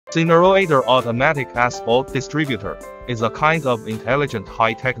Sinoroader Automatic Asphalt Distributor is a kind of intelligent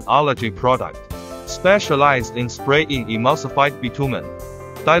high-technology product, specialized in spraying emulsified bitumen,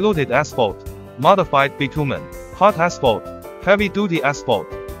 diluted asphalt, modified bitumen, hot asphalt, heavy-duty asphalt,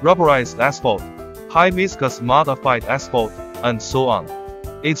 rubberized asphalt, high viscous modified asphalt, and so on.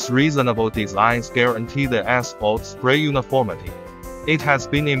 Its reasonable designs guarantee the asphalt spray uniformity. It has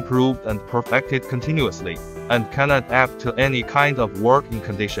been improved and perfected continuously, and can adapt to any kind of working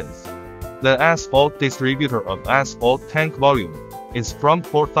conditions. The asphalt distributor of asphalt tank volume is from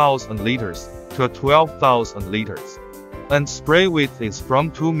 4,000 liters to 12,000 liters. And spray width is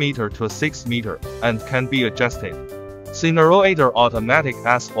from 2 meter to 6 meter, and can be adjusted. Sinoroader Automatic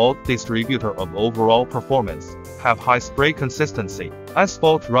Asphalt Distributor of overall performance, have high spray consistency,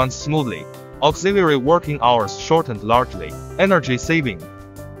 asphalt runs smoothly, auxiliary working hours shortened largely, energy saving.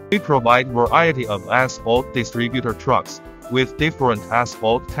 We provide variety of asphalt distributor trucks, with different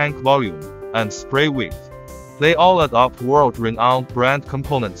asphalt tank volume, and spray width. They all adopt world-renowned brand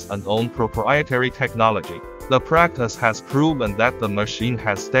components and own proprietary technology. The practice has proven that the machine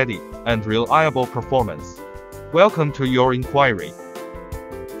has steady and reliable performance. Welcome to your inquiry.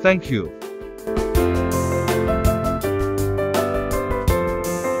 Thank you.